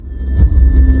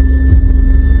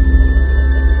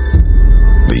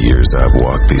as I've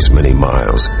walked these many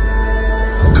miles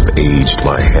have aged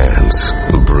my hands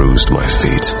and bruised my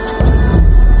feet.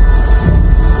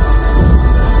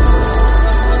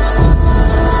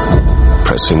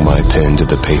 Pressing my pen to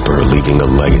the paper, leaving a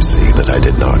legacy that I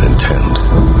did not intend.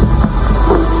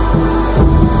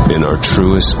 In our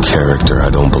truest character, I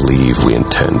don't believe we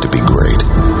intend to be great.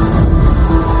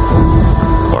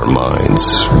 Our minds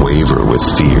waver with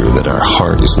fear that our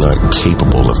heart is not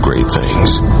capable of great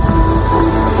things.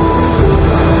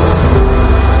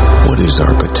 What is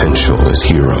our potential as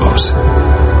heroes?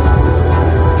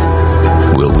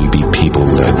 Will we be people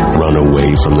that run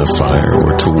away from the fire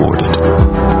or toward it?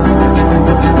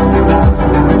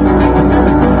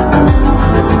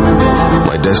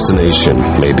 My destination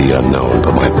may be unknown,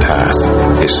 but my path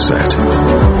is set.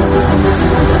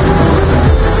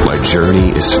 My journey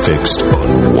is fixed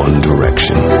on one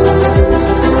direction: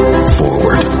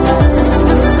 forward.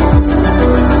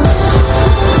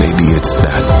 Maybe it's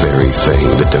that very thing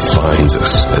that defines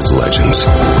us as legends,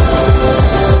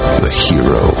 the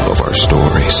hero of our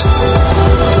stories.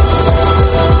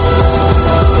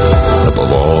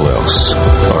 Above all else,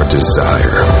 our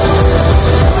desire,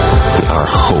 our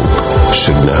hope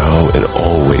should now and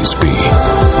always be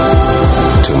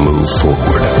to move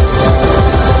forward.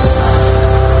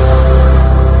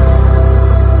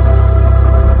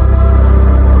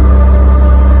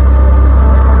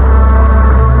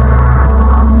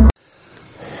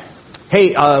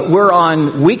 Hey, we're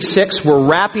on week 6. We're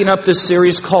wrapping up this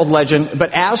series called Legend.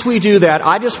 But as we do that,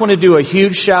 I just want to do a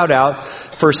huge shout out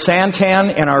for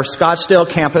Santan and our Scottsdale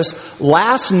campus.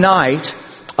 Last night,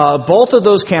 both of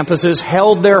those campuses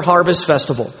held their Harvest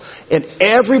Festival. And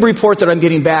every report that I'm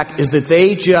getting back is that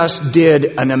they just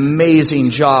did an amazing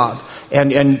job.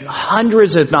 And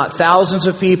hundreds, if not thousands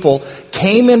of people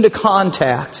came into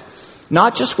contact,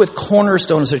 not just with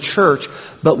Cornerstone as a church,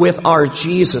 but with our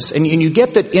Jesus. And you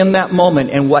get that in that moment,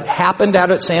 and what happened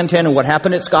out at Santan and what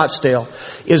happened at Scottsdale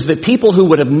is that people who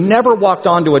would have never walked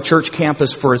onto a church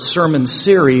campus for a sermon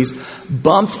series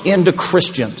bumped into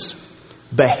Christians,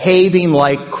 behaving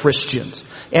like Christians,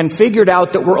 and figured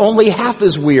out that we're only half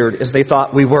as weird as they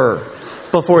thought we were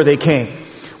before they came.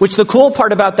 Which the cool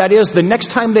part about that is the next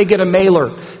time they get a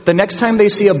mailer, the next time they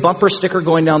see a bumper sticker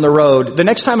going down the road, the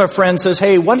next time a friend says,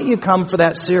 hey, why don't you come for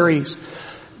that series?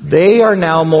 They are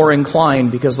now more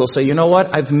inclined because they'll say, you know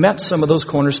what, I've met some of those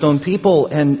Cornerstone people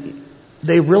and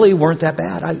they really weren't that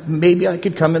bad. Maybe I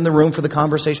could come in the room for the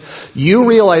conversation. You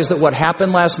realize that what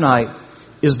happened last night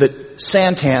is that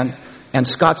Santan and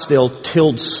Scottsdale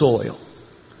tilled soil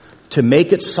to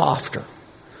make it softer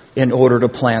in order to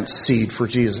plant seed for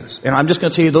Jesus. And I'm just going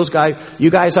to tell you, those guys, you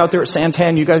guys out there at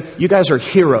Santan, you guys are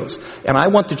heroes. And I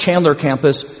want the Chandler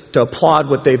campus to applaud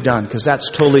what they've done, because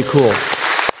that's totally cool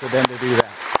for them to do that.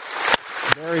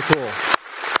 Very cool.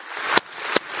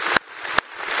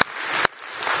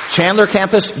 Chandler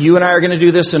campus, you and I are going to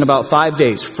do this in about 5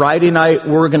 days. Friday night,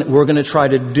 we're going to try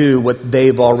to do what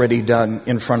they've already done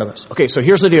in front of us. Okay, so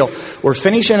here's the deal. We're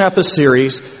finishing up a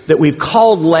series that we've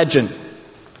called Legend.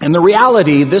 And the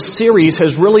reality, this series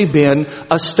has really been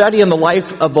a study in the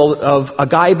life of a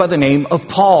guy by the name of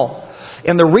Paul.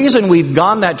 And the reason we've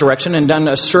gone that direction and done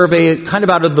a survey kind of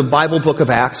out of the Bible book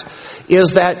of Acts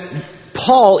is that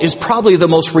Paul is probably the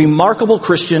most remarkable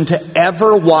Christian to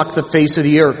ever walk the face of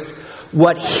the earth.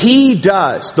 What he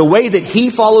does, the way that he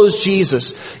follows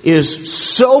Jesus, is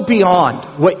so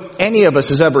beyond what any of us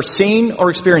has ever seen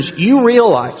or experienced. You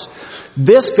realize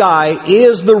this guy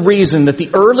is the reason that the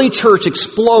early church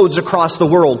explodes across the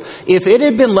world. If it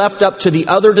had been left up to the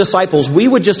other disciples, we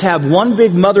would just have one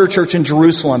big mother church in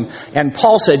Jerusalem. And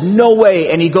Paul said, no way.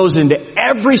 And he goes into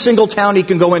every single town he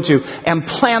can go into and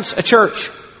plants a church.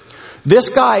 This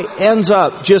guy ends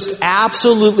up just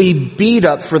absolutely beat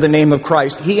up for the name of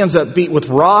Christ. He ends up beat with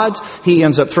rods. He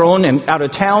ends up thrown out of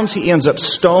towns. He ends up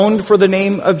stoned for the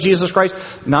name of Jesus Christ.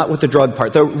 Not with the drug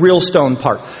part, the real stone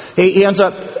part. He ends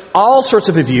up all sorts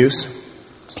of abuse.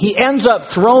 He ends up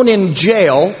thrown in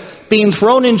jail. Being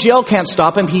thrown in jail can't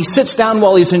stop him. He sits down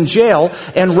while he's in jail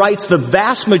and writes the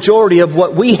vast majority of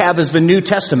what we have as the New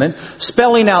Testament,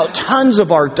 spelling out tons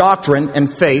of our doctrine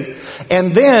and faith.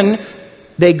 And then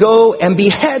they go and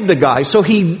behead the guy, so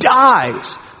he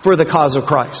dies for the cause of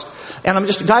Christ. And we're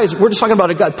just talking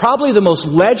about a guy, probably the most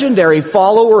legendary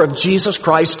follower of Jesus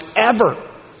Christ ever.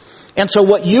 And so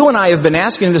what you and I have been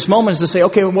asking in this moment is to say,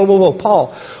 okay, whoa,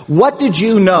 Paul, what did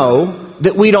you know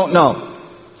that we don't know?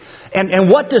 And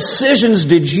what decisions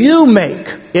did you make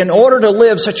in order to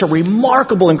live such a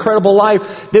remarkable, incredible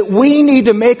life that we need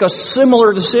to make a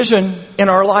similar decision in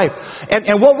our life?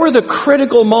 And what were the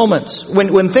critical moments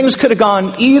when things could have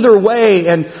gone either way?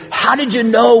 And how did you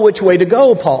know which way to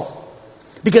go, Paul?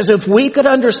 Because if we could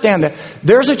understand that,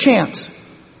 there's a chance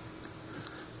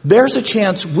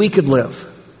we could live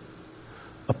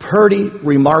a pretty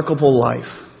remarkable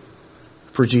life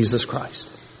for Jesus Christ.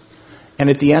 And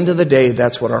at the end of the day,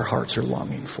 that's what our hearts are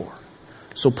longing for.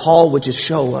 So Paul would just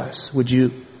show us, would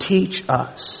you teach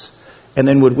us? And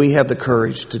then would we have the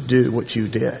courage to do what you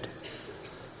did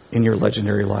in your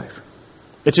legendary life?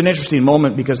 It's an interesting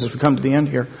moment because as we come to the end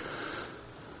here,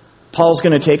 Paul's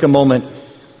going to take a moment.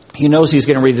 He knows he's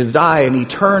getting ready to die, and he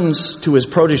turns to his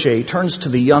protege. He turns to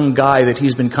the young guy that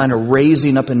he's been kind of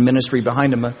raising up in ministry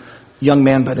behind him, a young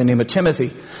man by the name of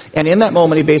Timothy. And in that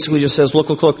moment, he basically just says, look,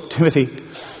 Timothy,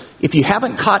 if you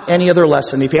haven't caught any other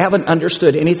lesson, if you haven't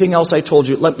understood anything else I told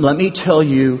you, let me tell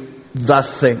you the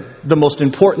thing, the most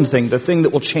important thing, the thing that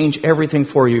will change everything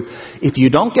for you. If you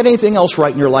don't get anything else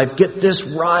right in your life, get this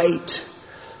right,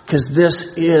 because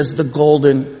this is the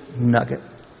golden nugget.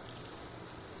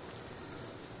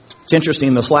 It's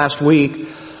interesting, this last week,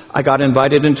 I got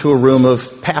invited into a room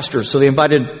of pastors. So they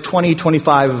invited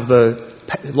 25 of the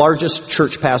largest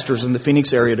church pastors in the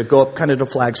Phoenix area to go up kind of to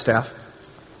Flagstaff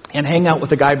and hang out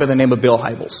with a guy by the name of Bill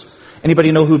Hybels.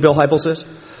 Anybody know who Bill Hybels is?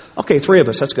 Okay, 3 of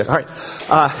us. That's good. All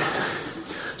right.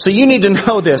 So you need to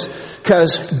know this,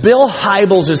 because Bill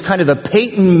Hybels is kind of the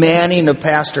Peyton Manning of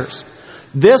pastors.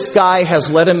 This guy has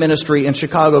led a ministry in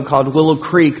Chicago called Willow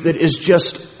Creek that is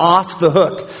just off the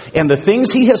hook. And the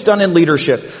things he has done in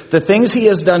leadership, the things he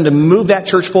has done to move that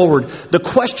church forward, the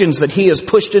questions that he has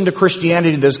pushed into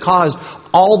Christianity that has caused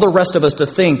all the rest of us to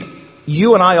think,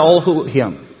 you and I all owe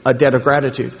him a debt of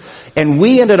gratitude. And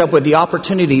we ended up with the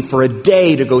opportunity for a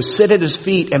day to go sit at his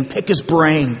feet and pick his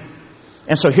brain.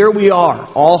 And so here we are,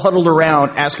 all huddled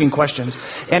around asking questions.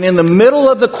 And in the middle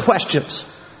of the questions,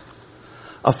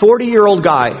 a 40-year-old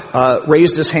guy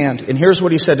raised his hand, and here's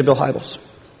what he said to Bill Hybels.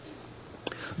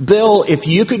 Bill, if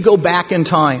you could go back in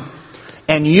time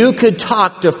and you could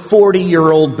talk to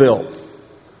 40-year-old Bill,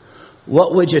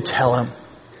 what would you tell him?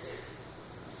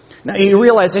 Now you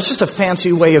realize it's just a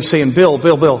fancy way of saying, Bill,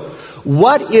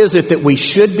 what is it that we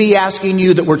should be asking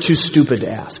you that we're too stupid to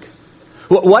ask?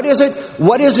 What is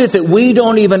it that we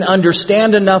don't even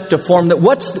understand enough to form that?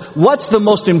 What's the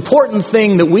most important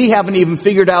thing that we haven't even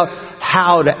figured out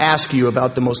how to ask you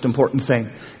about the most important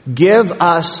thing? Give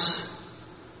us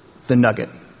the nugget.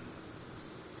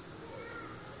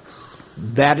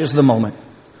 That is the moment.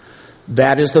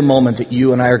 That is the moment that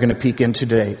you and I are going to peek in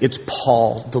today. It's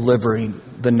Paul delivering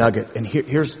the nugget. And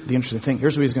here's the interesting thing.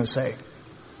 Here's what he's going to say.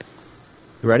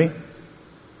 You ready?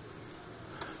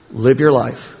 Live your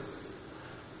life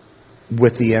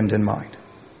with the end in mind.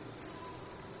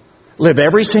 Live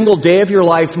every single day of your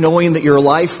life knowing that your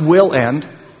life will end.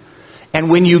 And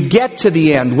when you get to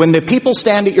the end, when the people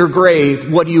stand at your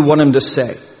grave, what do you want them to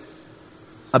say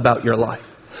about your life?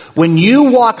 When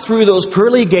you walk through those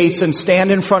pearly gates and stand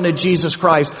in front of Jesus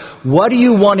Christ, what do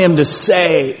you want him to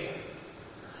say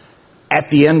at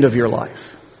the end of your life?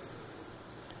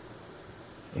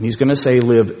 And he's going to say,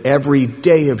 live every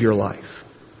day of your life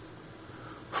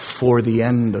for the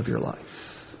end of your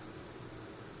life.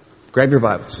 Grab your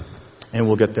Bibles and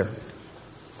we'll get there.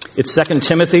 It's 2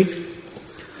 Timothy.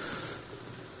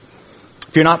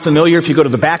 If you're not familiar, if you go to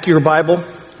the back of your Bible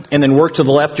and then work to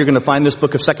the left, you're going to find this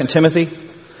book of 2 Timothy.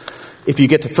 If you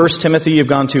get to 1 Timothy, you've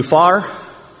gone too far.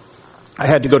 I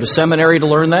had to go to seminary to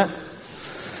learn that.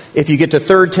 If you get to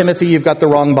 3 Timothy, you've got the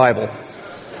wrong Bible.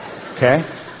 Okay?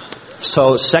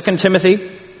 So 2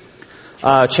 Timothy,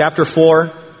 chapter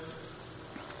 4.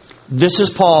 This is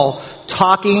Paul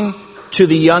talking to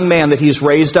the young man that he's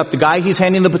raised up, the guy he's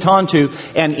handing the baton to.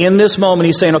 And in this moment,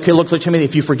 he's saying, okay, look, Timothy,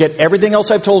 if you forget everything else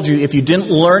I've told you, if you didn't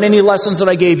learn any lessons that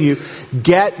I gave you,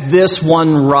 get this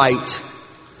one right.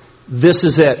 This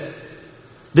is it.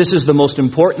 This is the most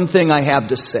important thing I have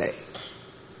to say.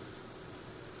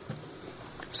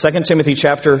 2 Timothy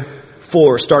chapter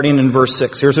 4, starting in verse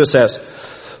 6. Here's what it says.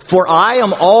 For I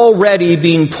am already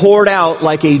being poured out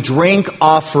like a drink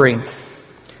offering,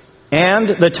 and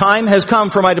the time has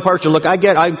come for my departure. Look,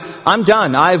 I'm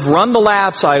done. I've run the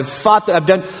laps. I've fought.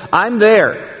 I'm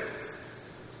there.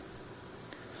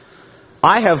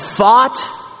 I have fought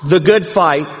the good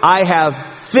fight. I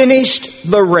have finished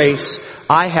the race.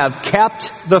 I have kept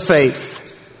the faith.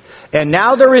 And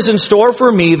now there is in store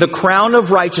for me the crown of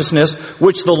righteousness,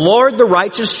 which the Lord, the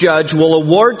righteous judge, will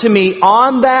award to me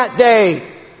on that day.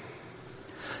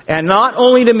 And not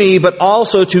only to me, but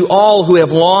also to all who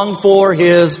have longed for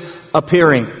his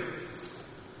appearing.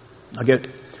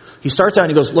 He starts out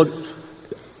and he goes, look,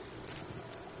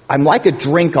 I'm like a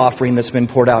drink offering that's been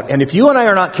poured out. And if you and I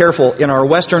are not careful in our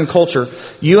Western culture,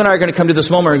 you and I are going to come to this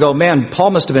moment and go, man,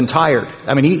 Paul must have been tired.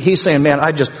 I mean, he's saying, man,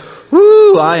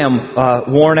 whoo, I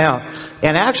am worn out.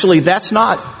 And actually, that's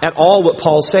not at all what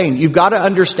Paul's saying. You've got to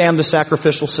understand the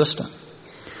sacrificial system.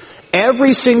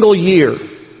 Every single year,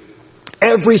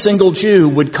 every single Jew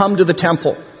would come to the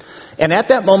temple. And at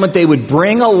that moment, they would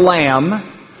bring a lamb.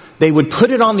 They would put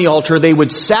it on the altar. They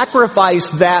would sacrifice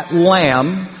that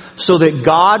lamb so that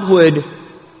God would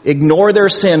ignore their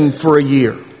sin for a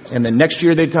year. And the next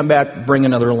year they'd come back, bring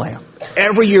another lamb.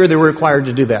 Every year they were required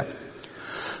to do that.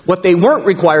 What they weren't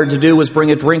required to do was bring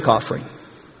a drink offering.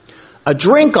 A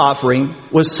drink offering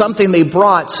was something they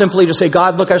brought simply to say,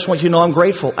 God, look, I just want you to know I'm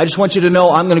grateful. I just want you to know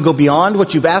I'm going to go beyond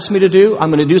what you've asked me to do. I'm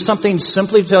going to do something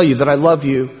simply to tell you that I love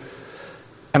you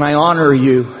and I honor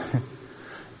you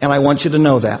and I want you to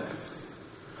know that.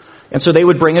 And so they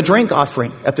would bring a drink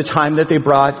offering at the time that they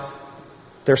brought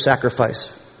their sacrifice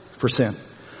for sin.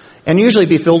 And usually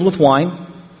be filled with wine.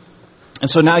 And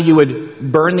so now you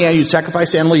would burn the animal, you'd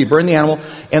sacrifice the animal, you burn the animal,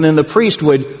 and then the priest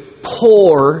would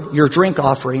pour your drink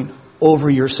offering over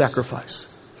your sacrifice.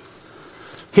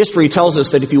 History tells us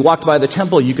that if you walked by the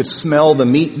temple, you could smell the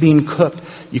meat being cooked.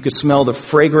 You could smell the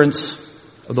fragrance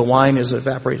of the wine as it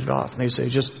evaporated off. And they say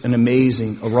just an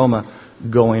amazing aroma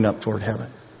going up toward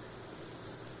heaven.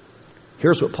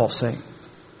 Here's what Paul's saying.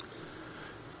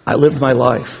 I lived my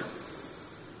life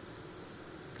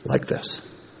like this.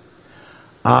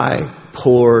 I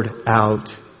poured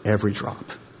out every drop.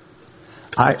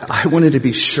 I wanted to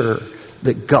be sure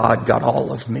that God got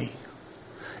all of me.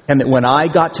 And that when I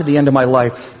got to the end of my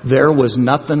life, there was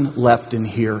nothing left in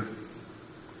here.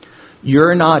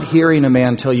 You're not hearing a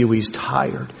man tell you he's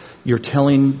tired. You're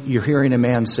hearing a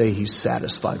man say he's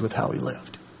satisfied with how he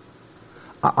lived.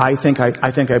 I think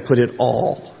I put it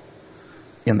all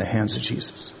in the hands of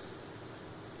Jesus.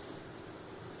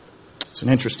 It's an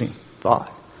interesting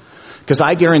thought. Because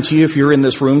I guarantee you, if you're in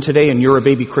this room today and you're a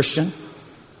baby Christian,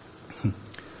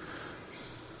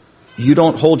 you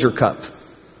don't hold your cup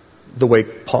the way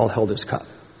Paul held his cup.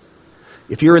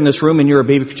 If you're in this room and you're a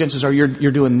baby, chances are you're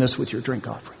doing this with your drink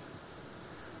offering.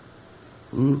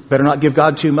 Ooh, better not give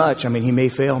God too much. I mean, he may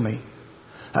fail me.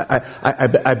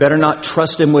 I better not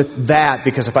trust him with that,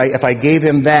 because if I gave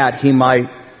him that, he might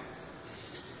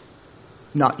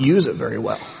not use it very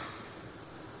well.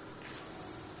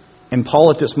 And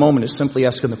Paul at this moment is simply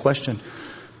asking the question,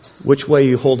 which way are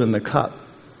you holding the cup?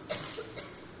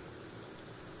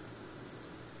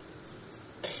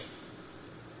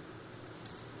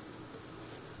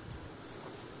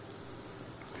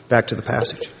 Back to the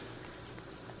passage.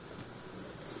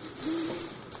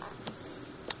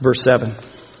 Verse 7.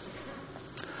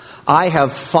 I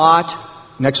have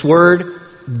fought, next word,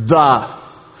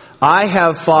 I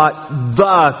have fought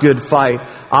the good fight.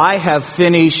 I have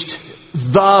finished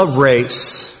the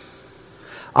race.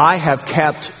 I have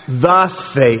kept the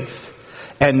faith.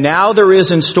 And now there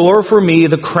is in store for me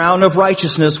the crown of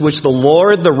righteousness, which the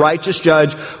Lord, the righteous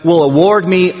judge, will award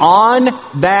me on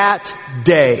that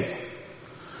day.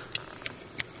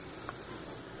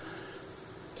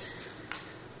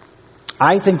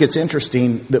 I think it's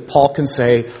interesting that Paul can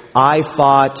say, I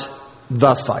fought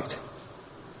the fight.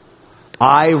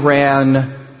 I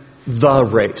ran the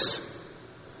race.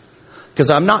 Because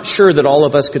I'm not sure that all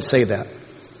of us could say that.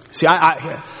 See,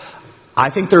 I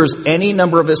think there's any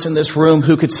number of us in this room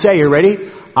who could say, you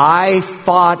ready? I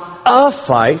fought a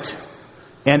fight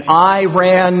and I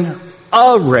ran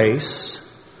a race.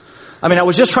 I mean, I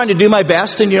was just trying to do my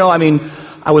best, and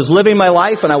I was living my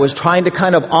life and I was trying to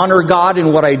kind of honor God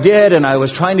in what I did, and I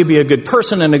was trying to be a good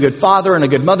person and a good father and a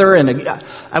good mother, and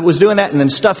I was doing that, and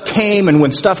then stuff came, and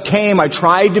when stuff came, I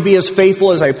tried to be as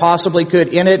faithful as I possibly could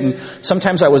in it, and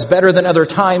sometimes I was better than other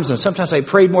times, and sometimes I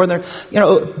prayed more than,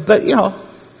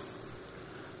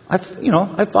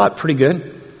 I fought pretty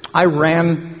good. I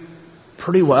ran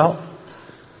pretty well.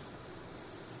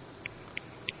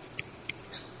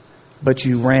 But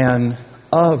you ran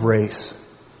a race.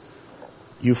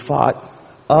 You fought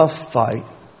a fight.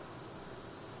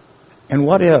 And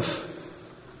what if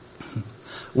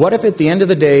at the end of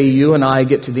the day you and I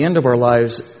get to the end of our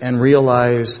lives and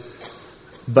realize,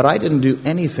 but I didn't do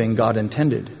anything God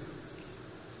intended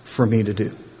for me to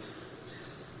do?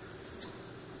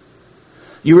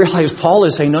 You realize Paul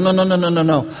is saying,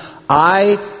 no.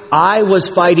 I was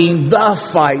fighting the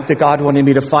fight that God wanted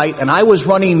me to fight, and I was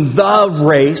running the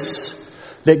race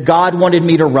that God wanted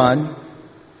me to run.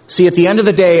 See, at the end of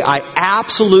the day, I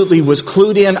absolutely was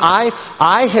clued in.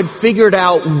 I had figured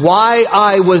out why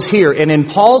I was here. And in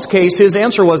Paul's case, his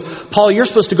answer was, Paul, you're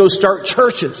supposed to go start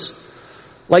churches.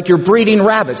 Like you're breeding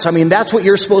rabbits. I mean, that's what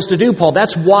you're supposed to do, Paul.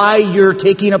 That's why you're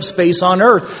taking up space on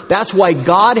earth. That's why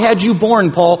God had you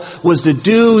born, Paul, was to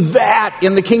do that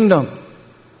in the kingdom.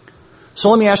 So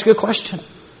let me ask you a question.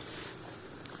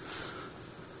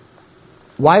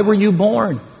 Why were you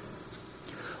born?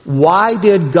 Why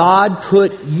did God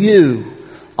put you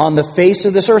on the face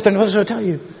of this earth? And what does I tell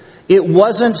you? It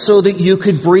wasn't so that you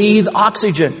could breathe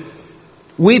oxygen.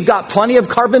 We've got plenty of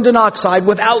carbon dioxide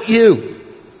without you.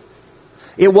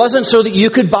 It wasn't so that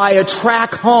you could buy a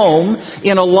tract home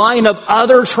in a line of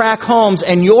other tract homes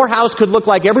and your house could look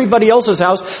like everybody else's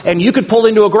house and you could pull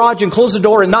into a garage and close the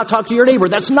door and not talk to your neighbor.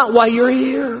 That's not why you're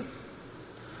here.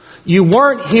 You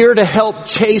weren't here to help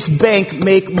Chase Bank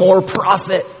make more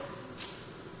profit.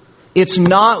 It's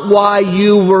not why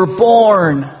you were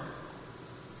born.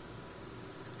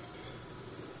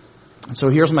 And so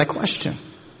here's my question.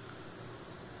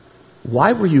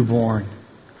 Why were you born?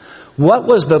 What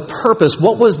was the purpose?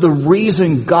 What was the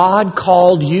reason God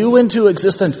called you into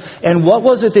existence? And what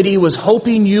was it that He was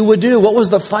hoping you would do? What was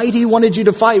the fight He wanted you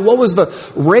to fight? What was the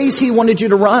race He wanted you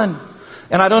to run?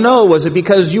 And I don't know, was it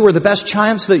because you were the best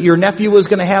chance that your nephew was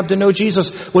going to have to know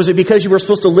Jesus? Was it because you were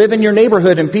supposed to live in your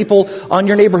neighborhood and people on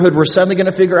your neighborhood were suddenly going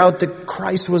to figure out that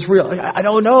Christ was real? I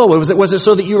don't know. Was it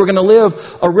so that you were going to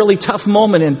live a really tough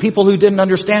moment and people who didn't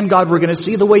understand God were going to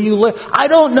see the way you live? I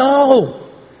don't know.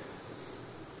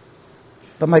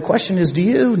 But my question is, do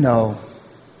you know?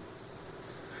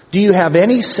 Do you have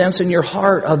any sense in your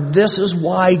heart of this is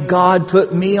why God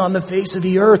put me on the face of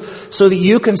the earth? So that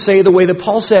you can say the way that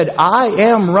Paul said, I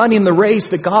am running the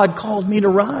race that God called me to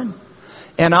run.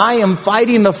 And I am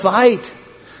fighting the fight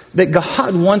that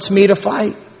God wants me to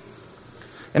fight.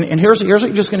 And here's what you're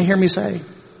just going to hear me say.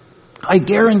 I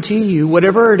guarantee you,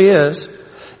 whatever it is,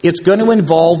 it's going to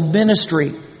involve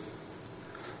ministry.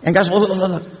 And guys,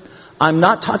 look. I'm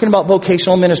not talking about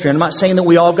vocational ministry. I'm not saying that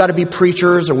we all got to be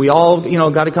preachers or we all,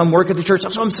 got to come work at the church.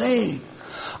 That's what I'm saying.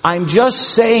 I'm just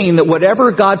saying that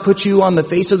whatever God put you on the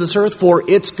face of this earth for,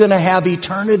 it's going to have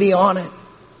eternity on it.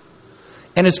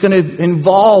 And it's going to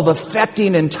involve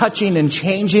affecting and touching and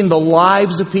changing the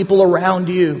lives of people around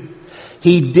you.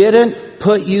 He didn't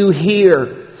put you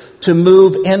here to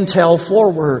move Intel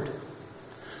forward.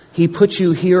 He put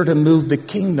you here to move the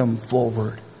kingdom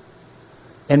forward.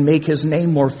 And make His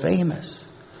name more famous.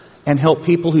 And help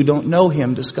people who don't know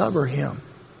Him discover Him.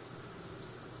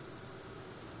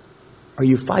 Are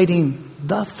you fighting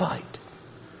the fight?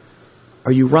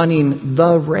 Are you running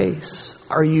the race?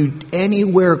 Are you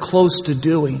anywhere close to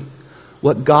doing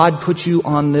what God put you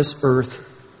on this earth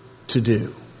to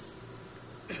do?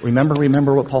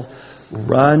 Remember what Paul,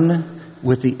 run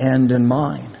with the end in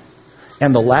mind.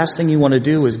 And the last thing you want to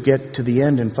do is get to the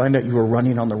end and find out you were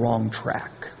running on the wrong track.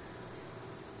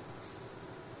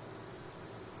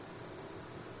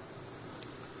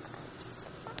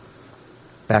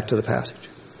 Back to the passage.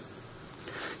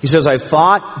 He says, I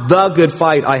fought the good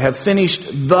fight. I have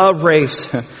finished the race.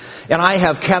 And I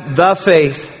have kept the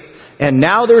faith. And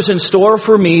now there's in store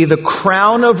for me the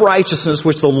crown of righteousness,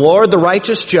 which the Lord, the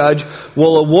righteous judge,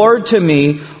 will award to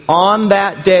me on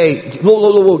that day.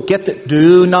 Get that.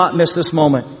 Do not miss this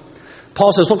moment.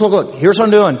 Paul says, look. Here's what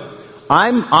I'm doing.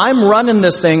 I'm running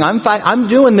this thing. I'm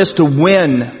doing this to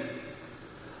win.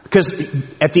 Because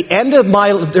at the end of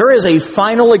there is a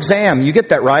final exam. You get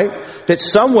that, right? That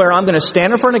somewhere I'm going to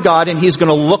stand in front of God and He's going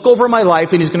to look over my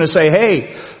life and He's going to say,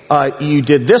 hey, you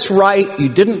did this right. You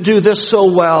didn't do this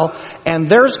so well. And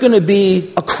there's going to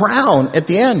be a crown at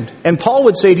the end. And Paul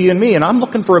would say to you and me, and I'm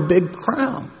looking for a big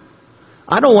crown.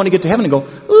 I don't want to get to heaven and go,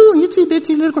 ooh, itsy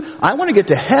bitsy little crown. I want to get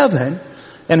to heaven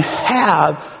and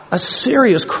have a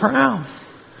serious crown.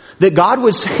 That God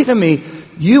would say to me,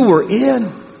 you were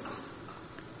in.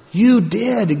 You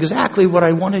did exactly what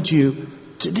I wanted you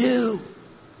to do.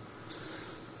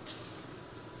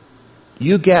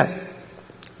 You get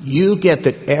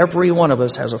that every one of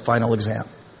us has a final exam.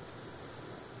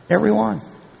 Every one.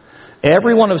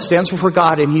 Every one of us stands before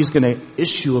God and He's going to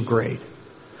issue a grade.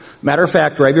 Matter of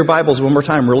fact, grab your Bibles one more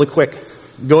time really quick.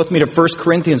 Go with me to 1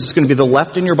 Corinthians. It's going to be the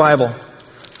left in your Bible.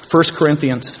 1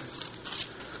 Corinthians.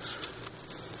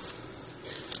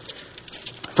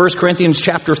 1 Corinthians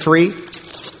chapter 3.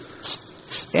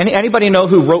 Anybody know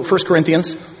who wrote 1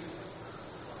 Corinthians?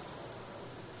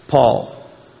 Paul.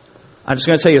 I'm just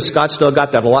going to tell you, Scott still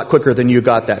got that a lot quicker than you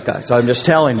got that, guy. So I'm just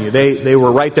telling you, they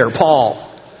were right there. Paul.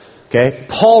 Okay?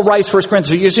 Paul writes 1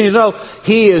 Corinthians. You just need to know,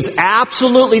 he is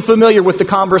absolutely familiar with the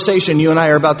conversation you and I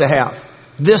are about to have.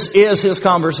 This is his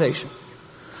conversation.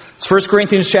 It's 1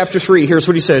 Corinthians chapter 3. Here's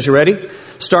what he says. You ready?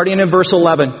 Starting in verse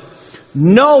 11.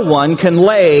 No one can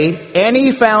lay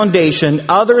any foundation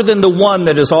other than the one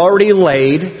that is already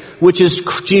laid, which is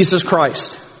Jesus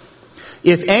Christ.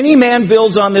 If any man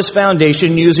builds on this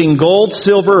foundation using gold,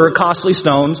 silver, or costly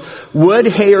stones, wood,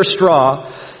 hay, or straw,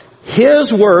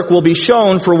 his work will be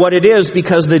shown for what it is,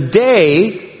 because the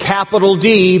day, capital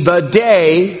D, the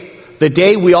day, the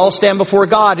day we all stand before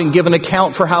God and give an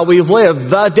account for how we've lived,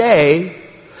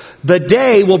 the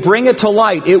day will bring it to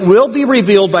light. It will be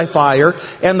revealed by fire,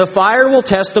 and the fire will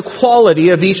test the quality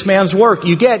of each man's work.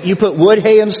 You put wood,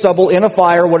 hay, and stubble in a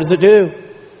fire, what does it do?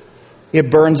 It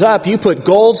burns up. You put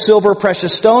gold, silver,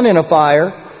 precious stone in a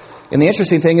fire, and the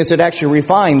interesting thing is it actually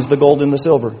refines the gold and the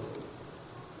silver.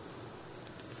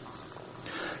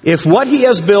 If what he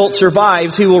has built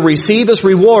survives, he will receive his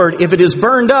reward. If it is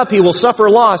burned up, he will suffer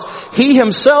loss. He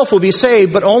himself will be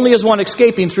saved, but only as one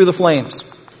escaping through the flames.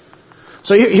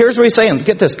 So here's what he's saying.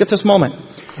 Get this moment.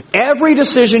 Every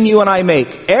decision you and I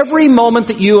make, every moment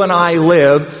that you and I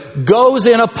live, goes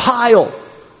in a pile.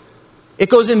 It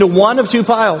goes into one of two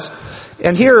piles.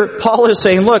 And here Paul is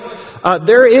saying, look,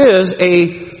 there is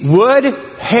a wood,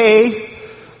 hay,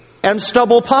 and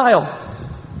stubble pile.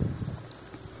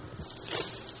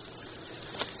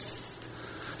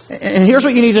 And here's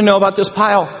what you need to know about this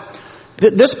pile.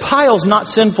 This pile's not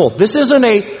sinful. This isn't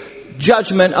a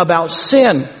judgment about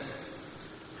sin.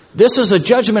 This is a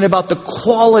judgment about the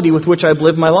quality with which I've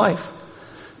lived my life.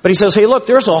 But he says, hey, look,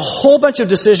 there's a whole bunch of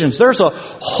decisions. There's a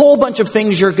whole bunch of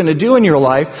things you're going to do in your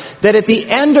life that at the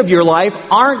end of your life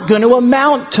aren't going to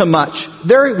amount to much.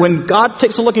 When God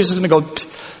takes a look, he's just going to go,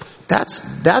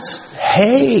 that's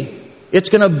hay. It's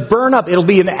going to burn up. It'll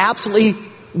be an absolutely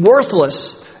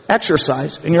worthless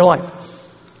exercise in your life.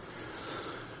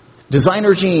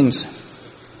 Designer jeans.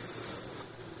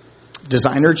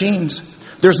 Designer jeans.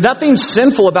 There's nothing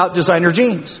sinful about designer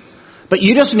jeans. But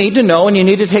you just need to know and you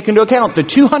need to take into account the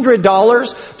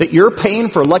 $200 that you're paying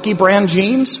for Lucky Brand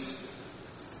jeans,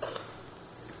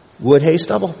 wood, hay,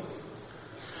 stubble.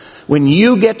 When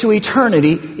you get to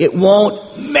eternity, it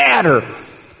won't matter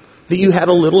that you had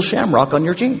a little shamrock on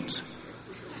your jeans.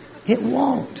 It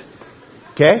won't.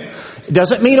 Okay? It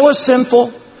doesn't mean it was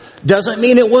sinful. Doesn't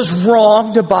mean it was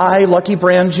wrong to buy Lucky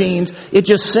Brand jeans. It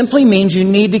just simply means you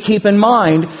need to keep in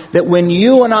mind that when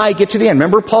you and I get to the end,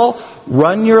 remember Paul?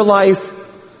 Run your life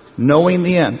knowing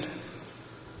the end.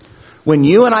 When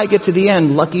you and I get to the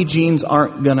end, Lucky jeans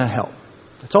aren't going to help.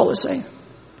 That's all it's saying.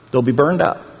 They'll be burned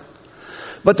up.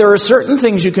 But there are certain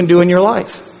things you can do in your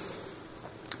life.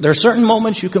 There are certain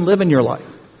moments you can live in your life.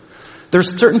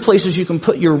 There's certain places you can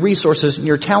put your resources and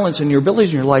your talents and your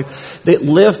abilities in your life that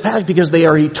live past because they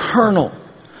are eternal.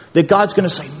 That God's going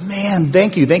to say, man,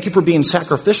 thank you. Thank you for being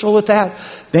sacrificial with that.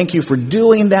 Thank you for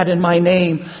doing that in my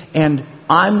name. And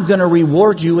I'm going to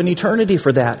reward you in eternity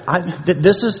for that.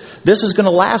 This is going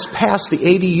to last past the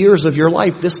 80 years of your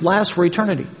life. This lasts for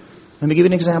eternity. Let me give you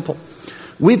an example.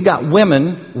 We've got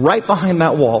women right behind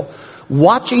that wall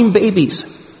watching babies,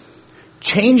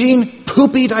 changing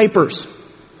poopy diapers.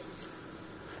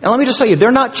 And let me just tell you,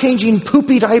 they're not changing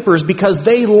poopy diapers because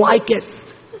they like it.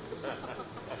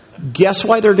 Guess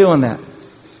why they're doing that?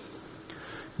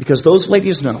 Because those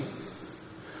ladies know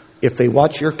if they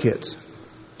watch your kids,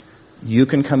 you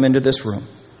can come into this room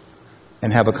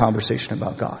and have a conversation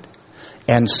about God.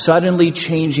 And suddenly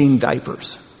changing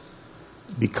diapers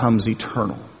becomes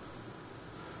eternal.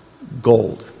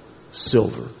 Gold,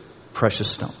 silver,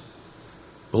 precious stone.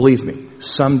 Believe me,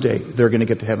 someday they're going to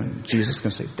get to heaven. Jesus is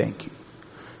going to say, thank you.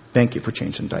 Thank you for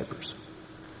changing diapers.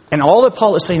 And all that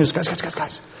Paul is saying is,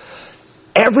 guys.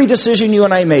 Every decision you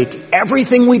and I make,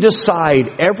 everything we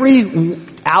decide, every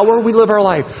hour we live our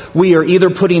life, we are either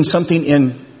putting something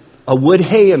in a wood,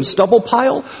 hay, and stubble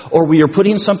pile, or we are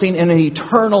putting something in an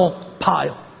eternal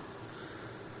pile.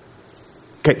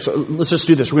 Okay, so let's just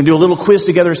do this. We're going to do a little quiz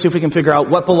together, see if we can figure out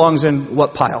what belongs in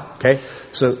what pile. Okay,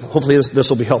 so hopefully this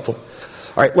will be helpful.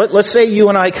 All right, let's say you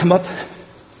and I come up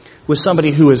with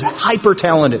somebody who is hyper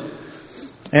talented.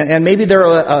 And maybe they're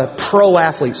a pro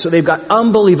athlete, so they've got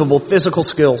unbelievable physical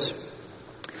skills.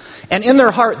 And in their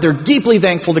heart, they're deeply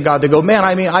thankful to God. They go, man,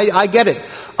 I get it.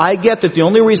 I get that the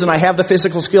only reason I have the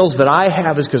physical skills that I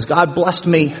have is because God blessed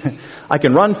me. I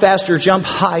can run faster, jump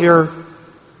higher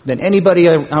than anybody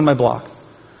on my block.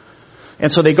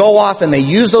 And so they go off and they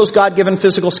use those God-given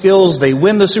physical skills. They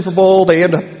win the Super Bowl. They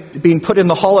end up being put in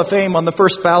the Hall of Fame on the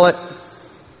first ballot.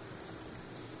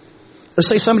 Let's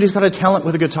say somebody's got a talent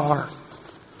with a guitar.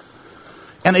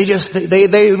 And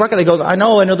they're not going to go, I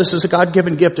know this is a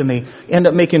God-given gift, and they end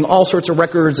up making all sorts of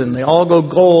records, and they all go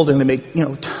gold, and they make,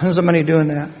 tons of money doing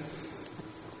that.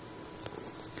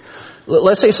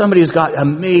 Let's say somebody's got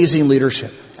amazing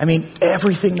leadership.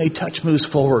 Everything they touch moves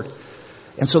forward.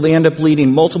 And so they end up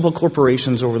leading multiple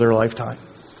corporations over their lifetime.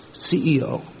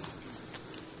 CEO.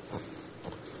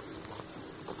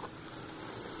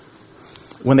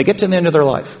 When they get to the end of their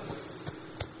life,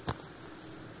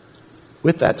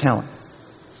 with that talent,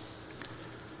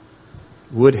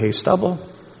 wood, hay, stubble,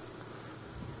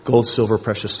 gold, silver,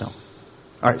 precious stone.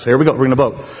 All right, so here we go. We're going to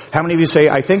vote. How many of you say,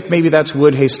 I think maybe that's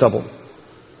wood, hay, stubble?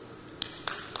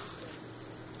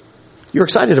 You're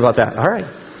excited about that. All right. All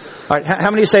right. How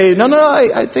many say, no,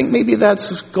 I think maybe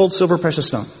that's gold, silver, precious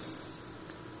stone?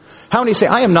 How many say,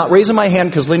 I am not raising my hand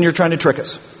because, Lynn, you're trying to trick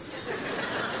us?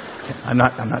 Okay, I'm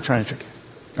not trying to trick you.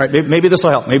 All right, maybe this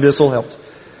will help. Maybe this will help.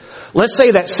 Let's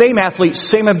say that same athlete,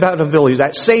 same amount of abilities,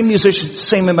 that same musician,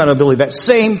 same amount of ability, that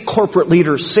same corporate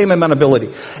leader, same amount of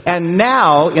ability. And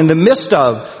now, in the midst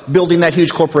of building that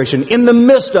huge corporation, in the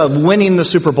midst of winning the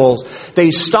Super Bowls,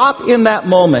 they stop in that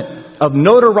moment of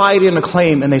notoriety and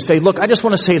acclaim and they say, look, I just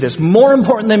want to say this. More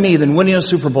important than me, than winning a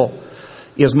Super Bowl,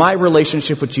 is my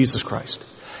relationship with Jesus Christ.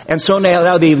 And so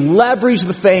now they leverage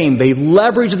the fame, they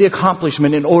leverage the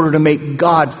accomplishment in order to make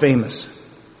God famous.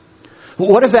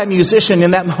 What if that musician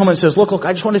in that moment says, look,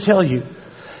 I just want to tell you,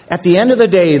 at the end of the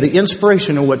day, the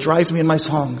inspiration and what drives me in my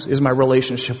songs is my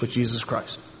relationship with Jesus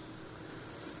Christ.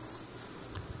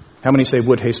 How many say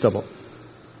wood, hay, stubble?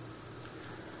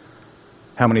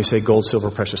 How many say gold,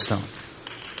 silver, precious stone?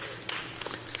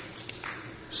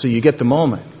 So you get the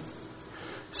moment.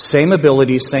 Same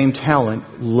ability, same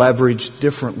talent, leveraged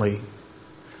differently,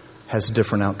 has a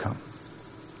different outcome.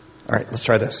 All right, let's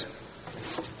try this.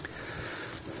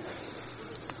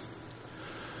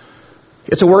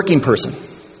 It's a working person.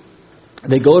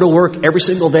 They go to work every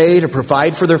single day to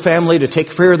provide for their family, to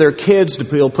take care of their kids, to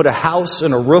be able to put a house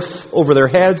and a roof over their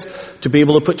heads, to be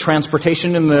able to put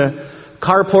transportation in the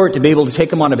carport, to be able to take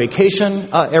them on a vacation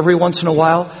every once in a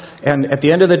while. And at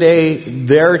the end of the day,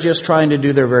 they're just trying to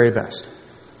do their very best.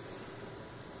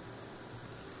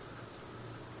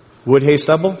 Wood, hay,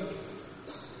 stubble?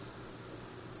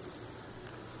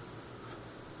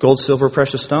 Gold, silver,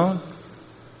 precious stone?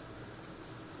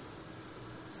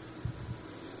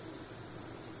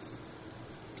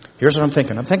 Here's what I'm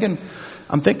thinking.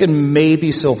 I'm thinking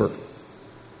maybe silver.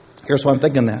 Here's why I'm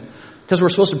thinking that. Because we're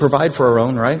supposed to provide for our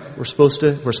own, right? We're supposed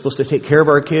to take care of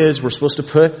our kids. We're supposed to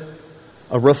put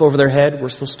a roof over their head. We're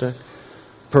supposed to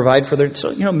provide for their,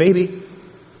 so, maybe.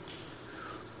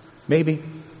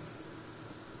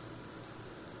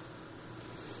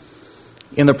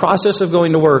 In the process of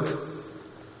going to work,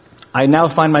 I now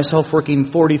find myself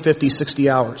working 40, 50, 60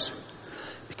 hours.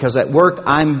 Because at work,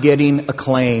 I'm getting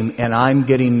acclaim and I'm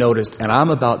getting noticed. And I'm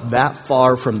about that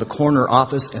far from the corner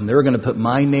office and they're going to put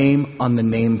my name on the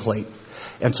nameplate.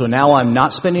 And so now I'm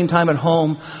not spending time at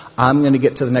home. I'm going to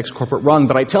get to the next corporate rung.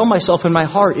 But I tell myself in my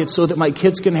heart, it's so that my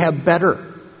kids can have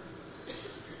better.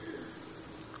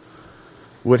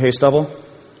 Wood, hay, stubble?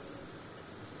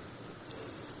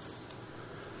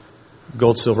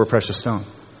 Gold, silver, precious stone.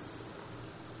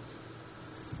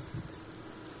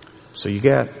 So you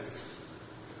get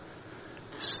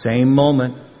same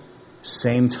moment,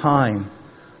 same time,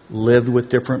 lived with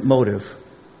different motive,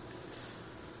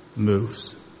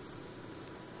 moves.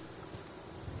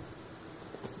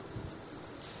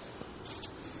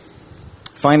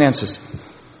 Finances.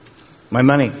 My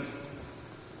money.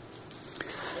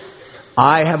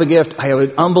 I have a gift. I have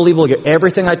an unbelievable gift.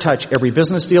 Everything I touch, every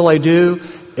business deal I do,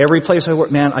 every place I work,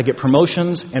 man, I get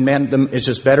promotions, and man, it's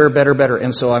just better.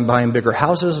 And so I'm buying bigger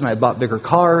houses, and I bought bigger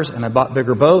cars, and I bought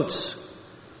bigger boats.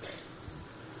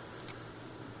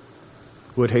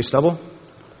 Wood, hay, stubble?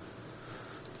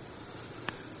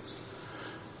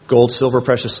 Gold, silver,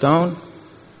 precious stone?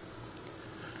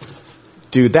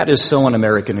 Dude, that is so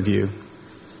un-American of you.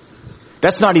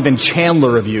 That's not even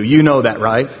Chandler of you. You know that,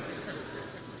 right?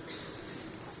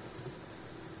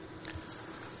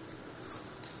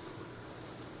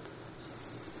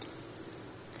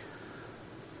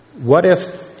 What if,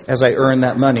 as I earn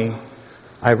that money,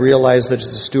 I realize that it's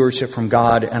a stewardship from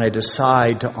God and I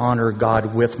decide to honor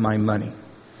God with my money?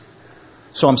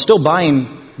 So I'm still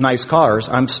buying nice cars.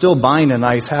 I'm still buying a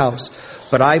nice house.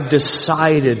 But I've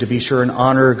decided to be sure and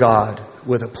honor God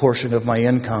with a portion of my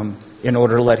income in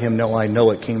order to let Him know I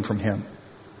know it came from Him.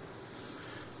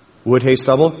 Wood, hay,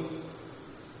 stubble?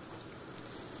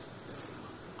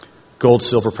 Gold,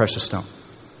 silver, precious stone.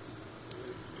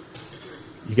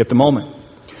 You get the moment.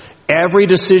 Every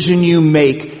decision you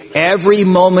make, every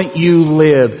moment you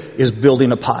live is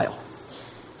building a pile.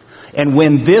 And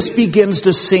when this begins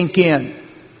to sink in,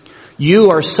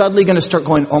 you are suddenly going to start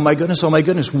going, oh my goodness,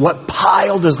 what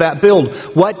pile does that build?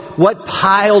 What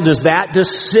pile does that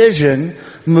decision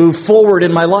move forward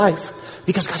in my life?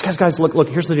 Because guys, look,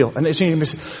 here's the deal. And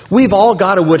we've all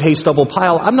got a wood, hay, stubble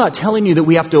pile. I'm not telling you that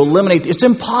we have to eliminate, it's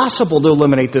impossible to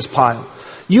eliminate this pile.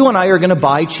 You and I are going to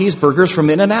buy cheeseburgers from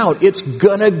In-N-Out. It's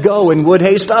going to go in wood,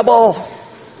 hay, stubble.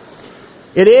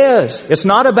 It is. It's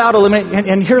not about eliminating.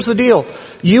 And here's the deal.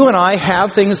 You and I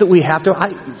have things that we have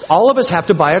to, all of us have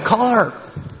to buy a car.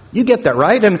 You get that,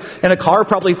 right? And a car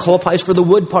probably qualifies for the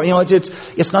wood part. You know,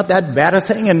 it's not that bad a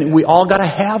thing, and we all got to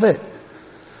have it.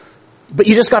 But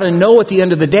you just got to know at the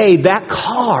end of the day, that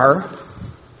car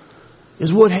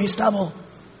is wood, hay, stubble.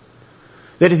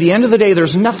 That at the end of the day,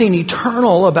 there's nothing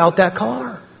eternal about that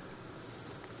car.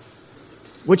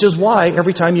 Which is why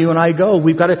every time you and I go,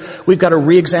 we've got to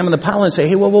re-examine the pile and say,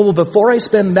 hey, whoa, before I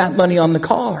spend that money on the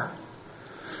car,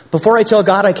 before I tell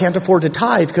God I can't afford to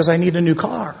tithe because I need a new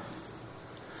car,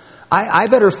 I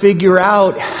better figure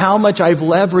out how much I've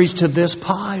leveraged to this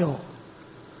pile.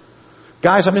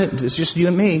 Guys, it's just you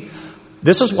and me.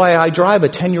 This is why I drive a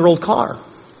 10-year-old car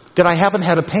that I haven't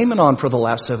had a payment on for the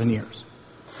last 7 years.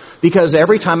 Because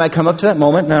every time I come up to that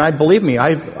moment, and believe me,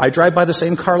 I drive by the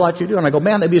same car lot you do, and I go,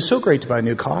 man, that'd be so great to buy a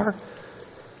new car.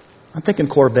 I'm thinking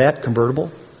Corvette,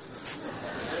 convertible.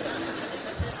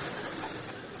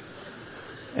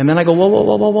 And then I go,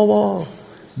 whoa.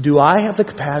 Do I have the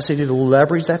capacity to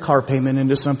leverage that car payment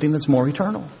into something that's more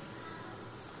eternal?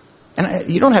 And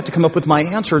you don't have to come up with my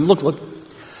answer. And look,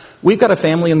 we've got a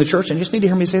family in the church, and you just need to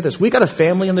hear me say this. We've got a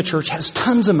family in the church has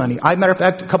tons of money. Matter of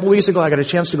fact, a couple weeks ago, I got a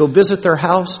chance to go visit their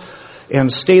house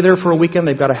and stay there for a weekend.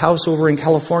 They've got a house over in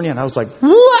California, and I was like,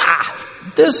 wow,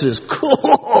 this is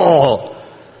cool.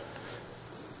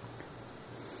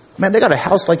 Man, they got a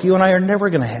house like you and I are never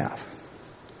going to have.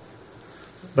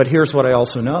 But here's what I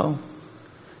also know.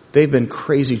 They've been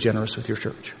crazy generous with your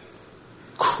church.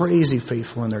 Crazy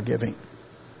faithful in their giving.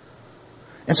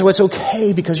 And so it's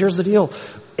okay, because here's the deal.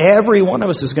 Every one of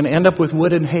us is going to end up with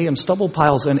wood and hay and stubble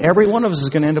piles, and every one of us is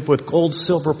going to end up with gold,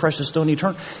 silver, precious stone,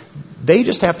 eternal. They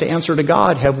just have to answer to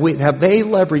God, have they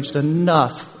leveraged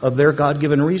enough of their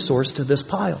God-given resource to this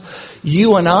pile?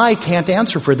 You and I can't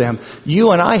answer for them.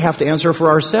 You and I have to answer for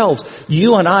ourselves.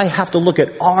 You and I have to look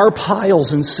at our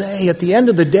piles and say, at the end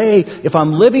of the day, if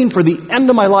I'm living for the end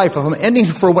of my life, if I'm ending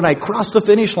for when I cross the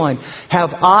finish line,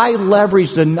 have I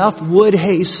leveraged enough wood,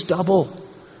 hay, stubble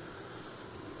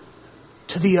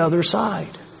to the other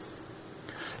side?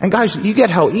 And guys, you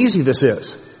get how easy this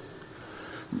is.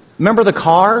 Remember the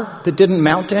car that didn't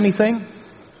mount to anything?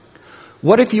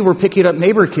 What if you were picking up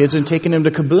neighbor kids and taking them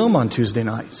to Kaboom on Tuesday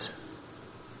nights?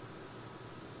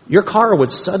 Your car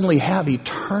would suddenly have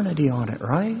eternity on it,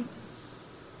 right?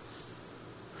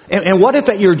 And what if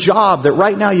at your job that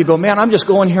right now you go, man, I'm just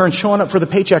going here and showing up for the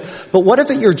paycheck. But what if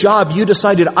at your job you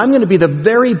decided, I'm going to be the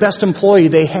very best employee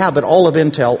they have at all of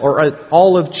Intel or at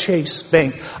all of Chase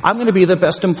Bank. I'm going to be the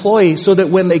best employee so that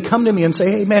when they come to me and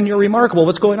say, hey, man, you're remarkable.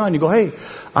 What's going on? You go, hey,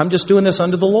 I'm just doing this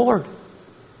unto the Lord.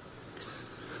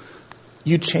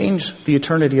 You change the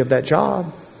eternity of that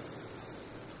job.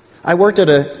 I worked at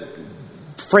a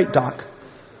freight dock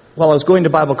while I was going to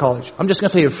Bible college. I'm just going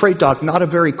to tell you, a freight dock, not a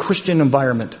very Christian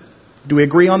environment. Do we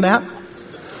agree on that?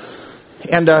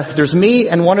 And there's me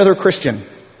and one other Christian.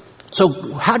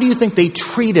 So how do you think they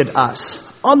treated us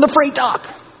on the freight dock?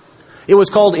 It was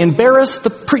called Embarrass the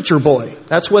Preacher Boy.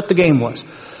 That's what the game was.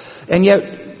 And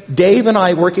yet, Dave and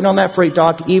I, working on that freight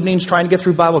dock, evenings trying to get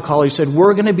through Bible college, said,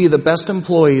 we're going to be the best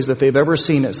employees that they've ever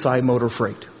seen at Side Motor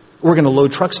Freight. We're going to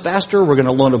load trucks faster. We're going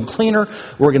to load them cleaner.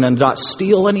 We're going to not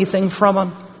steal anything from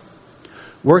them.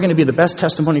 We're going to be the best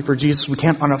testimony for Jesus we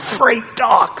can on a freight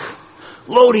dock,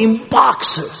 loading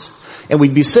boxes. And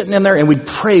we'd be sitting in there and we'd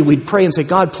pray and say,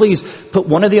 God, please put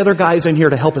one of the other guys in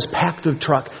here to help us pack the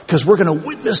truck, because we're going to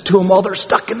witness to them while they're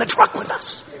stuck in the truck with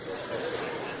us.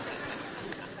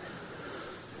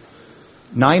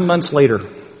 9 months later,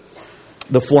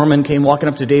 the foreman came walking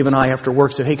up to Dave and I after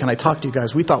work and said, hey, can I talk to you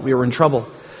guys? We thought we were in trouble.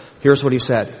 Here's what he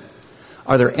said.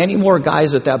 Are there any more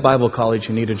guys at that Bible college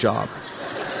who need a job?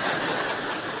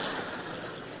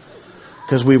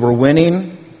 Because we were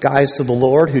winning guys to the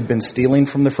Lord who'd been stealing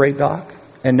from the freight dock,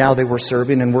 and now they were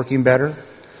serving and working better.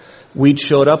 We'd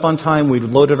showed up on time. We'd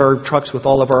loaded our trucks with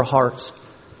all of our hearts.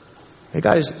 Hey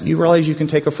guys, you realize you can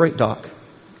take a freight dock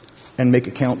and make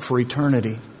it count for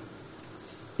eternity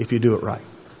if you do it right.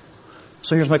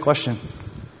 So here's my question.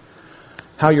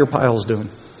 How are your piles doing?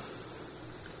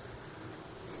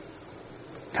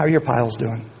 How are your piles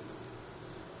doing?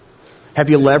 Have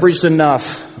you leveraged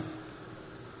enough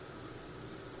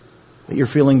that you're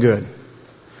feeling good,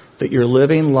 that you're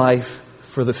living life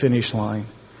for the finish line,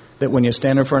 that when you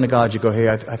stand in front of God, you go, hey,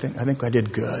 I think I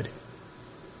did good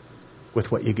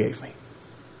with what you gave me.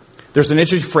 There's an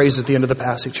interesting phrase at the end of the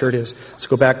passage. Here it is. Let's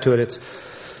go back to it. It's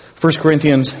 2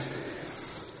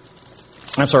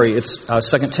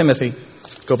 Timothy.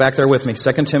 Go back there with me.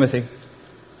 2 Timothy.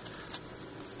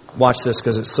 Watch this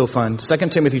because it's so fun. 2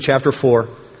 Timothy chapter 4.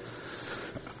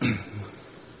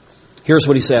 Here's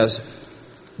what he says.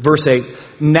 Verse 8,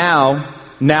 now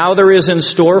Now there is in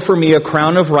store for me a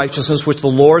crown of righteousness, which the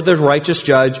Lord, the righteous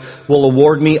judge, will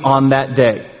award me on that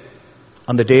day,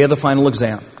 on the day of the final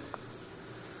exam.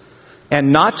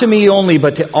 And not to me only,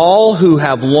 but to all who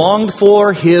have longed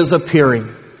for his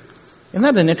appearing. Isn't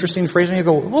that an interesting phrase? And you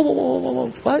go, whoa, whoa, whoa,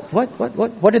 whoa,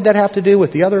 what did that have to do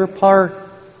with the other part?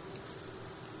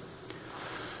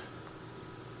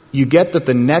 You get that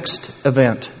the next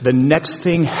event, the next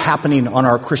thing happening on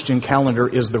our Christian calendar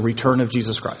is the return of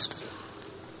Jesus Christ.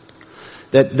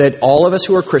 That all of us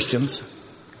who are Christians,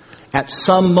 at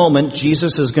some moment,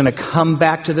 Jesus is going to come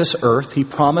back to this earth. He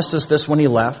promised us this when he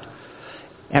left.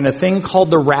 And a thing called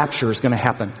the rapture is going to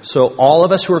happen. So all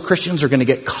of us who are Christians are going to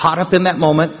get caught up in that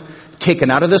moment,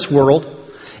 taken out of this world.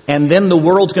 And then the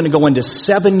world's going to go into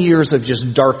 7 years of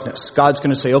just darkness. God's going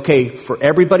to say, okay, for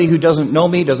everybody who doesn't know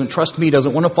me, doesn't trust me,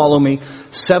 doesn't want to follow me,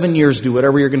 7 years, do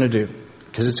whatever you're going to do.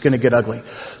 Because it's going to get ugly.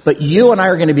 But you and I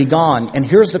are going to be gone. And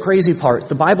here's the crazy part.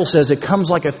 The Bible says it comes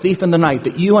like a thief in the night.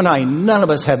 That you and I, none of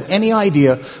us have any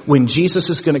idea when Jesus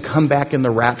is going to come back in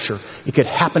the rapture. It could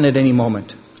happen at any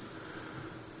moment.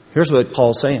 Here's what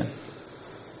Paul's saying.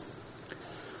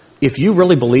 If you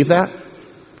really believe that,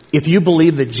 if you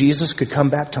believe that Jesus could come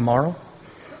back tomorrow,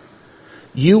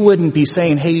 you wouldn't be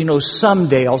saying, hey,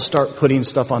 someday I'll start putting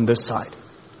stuff on this side.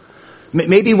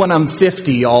 Maybe when I'm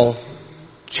 50, I'll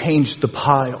change the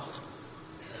pile.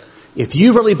 If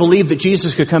you really believe that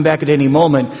Jesus could come back at any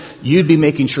moment, you'd be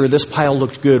making sure this pile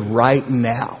looked good right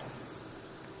now.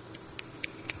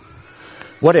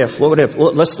 What if? Well,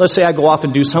 let's say I go off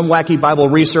and do some wacky Bible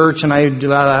research and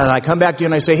I come back to you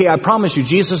and I say, hey, I promise you,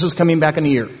 Jesus is coming back in a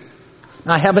year.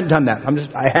 Now, I haven't done that.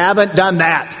 I haven't done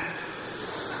that.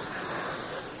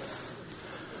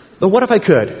 But what if I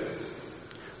could?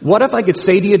 What if I could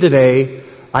say to you today,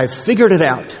 I've figured it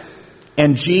out,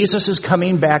 and Jesus is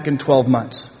coming back in 12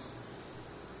 months.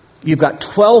 You've got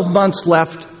 12 months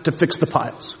left to fix the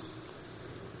piles.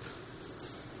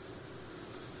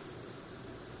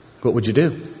 What would you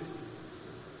do?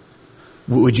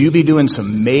 Would you be doing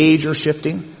some major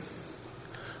shifting?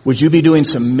 Would you be doing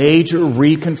some major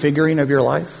reconfiguring of your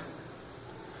life?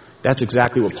 That's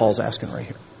exactly what Paul's asking right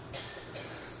here.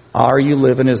 Are you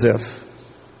living as if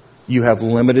you have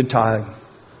limited time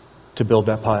to build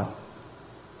that pile?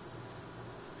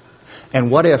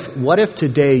 And what if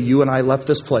today you and I left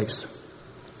this place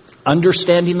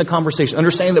understanding the conversation,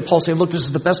 understanding that Paul's saying, look, this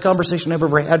is the best conversation I've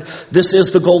ever had. This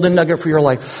is the golden nugget for your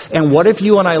life. And what if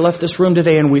you and I left this room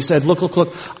today and we said, look,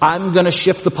 I'm going to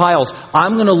shift the piles.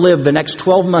 I'm going to live the next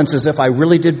 12 months as if I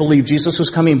really did believe Jesus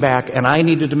was coming back, and I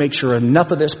needed to make sure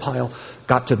enough of this pile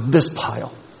got to this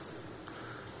pile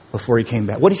before he came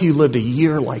back. What if you lived a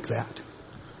year like that?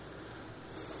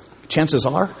 Chances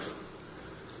are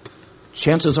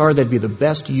that'd be the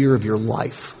best year of your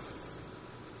life.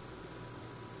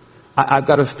 I've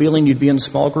got a feeling you'd be in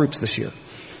small groups this year.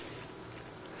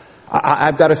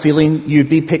 I've got a feeling you'd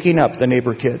be picking up the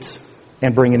neighbor kids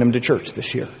and bringing them to church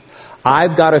this year.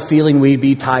 I've got a feeling we'd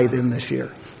be tithing this year.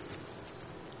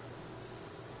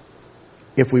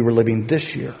 If we were living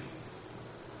this year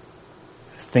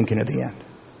thinking of the end.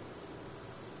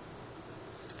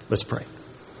 Let's pray.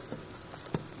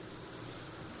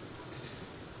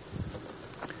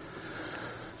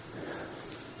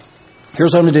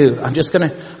 Here's what I'm going to do. I'm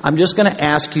just going to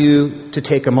ask you to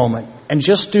take a moment and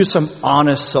just do some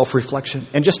honest self-reflection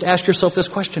and just ask yourself this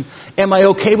question. Am I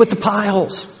okay with the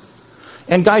piles?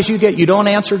 And guys, you don't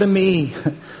answer to me.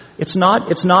 It's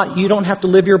not, you don't have to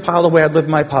live your pile the way I live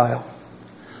my pile.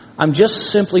 I'm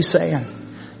just simply saying,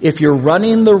 if you're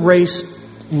running the race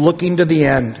looking to the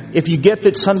end, if you get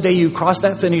that someday you cross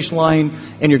that finish line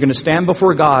and you're going to stand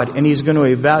before God and He's going to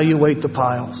evaluate the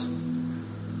piles,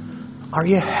 are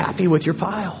you happy with your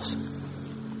piles?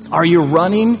 Are you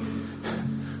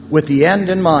running with the end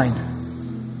in mind?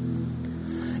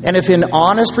 And if in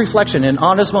honest reflection, in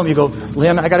honest moment, you go,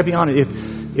 Lynn, I got to be honest.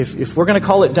 If we're going to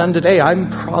call it done today, I'm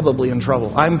probably in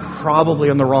trouble. I'm probably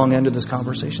on the wrong end of this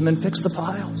conversation. Then fix the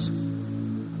piles.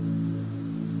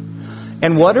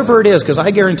 And whatever it is, because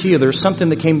I guarantee you there's something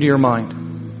that came to your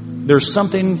mind. There's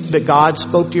something that God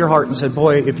spoke to your heart and said,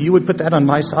 boy, if you would put that on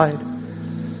my side,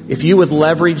 if you would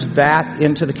leverage that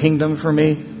into the kingdom for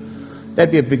me,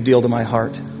 that'd be a big deal to my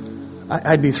heart.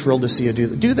 I'd be thrilled to see you do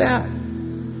that. Do that.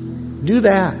 Do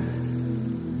that.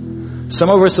 Some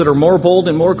of us that are more bold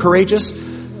and more courageous,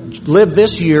 live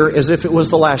this year as if it was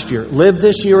the last year. Live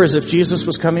this year as if Jesus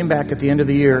was coming back at the end of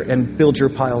the year, and build your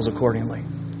piles accordingly.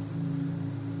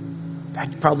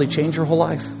 That'd probably change your whole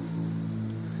life.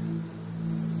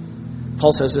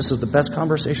 Paul says this is the best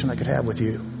conversation I could have with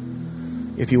you.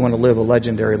 If you want to live a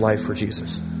legendary life for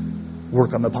Jesus,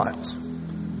 work on the piles.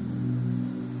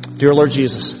 Dear Lord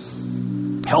Jesus,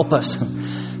 help us.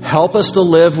 Help us to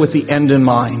live with the end in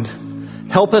mind.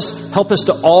 Help us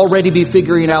to already be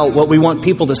figuring out what we want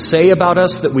people to say about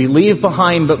us that we leave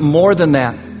behind, but more than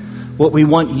that, what we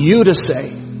want you to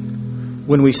say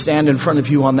when we stand in front of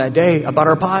you on that day about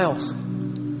our piles.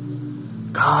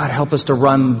 God, help us to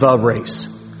run the race.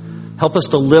 Help us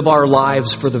to live our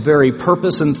lives for the very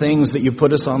purpose and things that you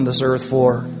put us on this earth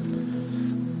for.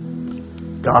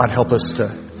 God, help us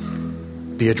to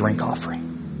be a drink offering.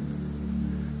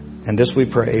 And this we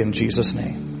pray in Jesus'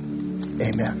 name.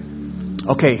 Amen.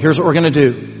 Okay, here's what we're going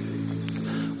to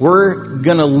do. We're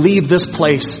going to leave this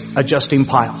place adjusting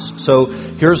piles. So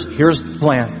here's the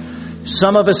plan.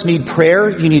 Some of us need prayer.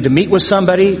 You need to meet with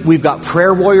somebody. We've got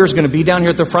prayer warriors going to be down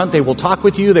here at the front. They will talk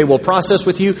with you. They will process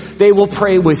with you. They will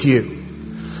pray with you.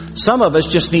 Some of us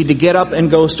just need to get up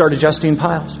and go start adjusting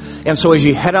piles. And so as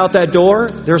you head out that door,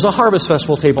 there's a Harvest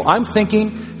Festival table. I'm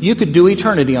thinking you could do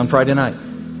eternity on Friday night.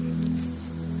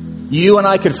 You and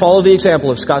I could follow the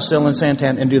example of Scottsdale and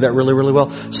Santan and do that really, really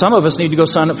well. Some of us need to go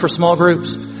sign up for small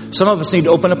groups. Some of us need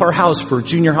to open up our house for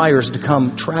junior hires to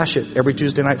come trash it every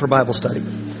Tuesday night for Bible study.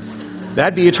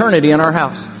 That'd be eternity in our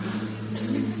house.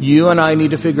 You and I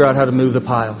need to figure out how to move the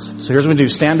piles. So here's what we do.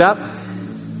 Stand up.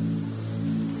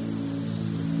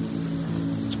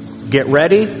 Get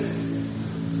ready.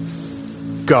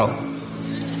 Go.